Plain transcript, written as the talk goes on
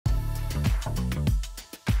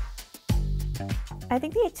I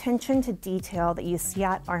think the attention to detail that you see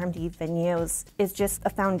at RMD venues is just a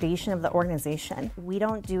foundation of the organization. We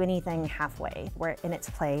don't do anything halfway. We're in it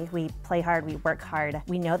to play. We play hard, we work hard.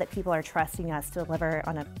 We know that people are trusting us to deliver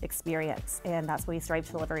on an experience, and that's what we strive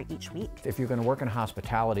to deliver each week. If you're going to work in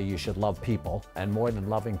hospitality, you should love people, and more than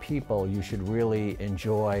loving people, you should really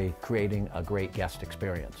enjoy creating a great guest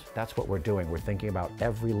experience. That's what we're doing. We're thinking about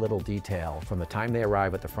every little detail from the time they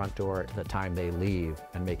arrive at the front door to the time they leave,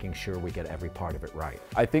 and making sure we get every part of it right.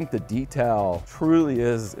 I think the detail truly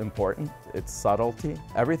is important. It's subtlety.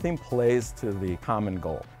 Everything plays to the common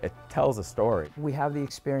goal. It tells a story. We have the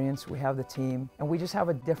experience, we have the team, and we just have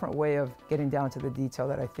a different way of getting down to the detail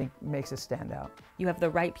that I think makes us stand out. You have the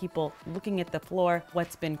right people looking at the floor,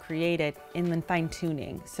 what's been created, and then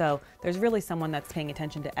fine-tuning. So there's really someone that's paying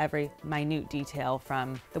attention to every minute detail,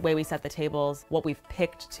 from the way we set the tables, what we've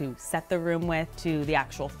picked to set the room with, to the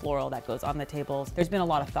actual floral that goes on the tables. There's been a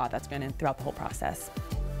lot of thought that's gone in throughout the whole process.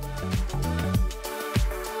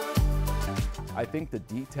 I think the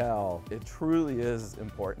detail, it truly is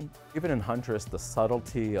important. Even in Huntress, the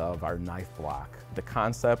subtlety of our knife block. The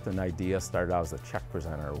concept and idea started out as a check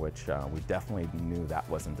presenter, which we definitely knew that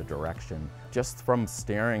wasn't the direction. Just from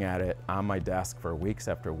staring at it on my desk for weeks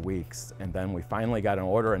after weeks, and then we finally got an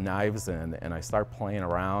order of knives in, and I started playing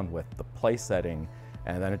around with the place setting,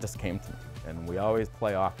 and then it just came to me. And we always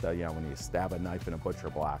play off the, when you stab a knife in a butcher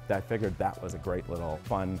block. I figured that was a great little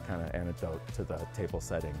fun kind of anecdote to the table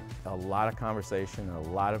setting. A lot of conversation, a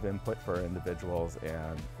lot of input for individuals,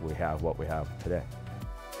 and we have what we have today.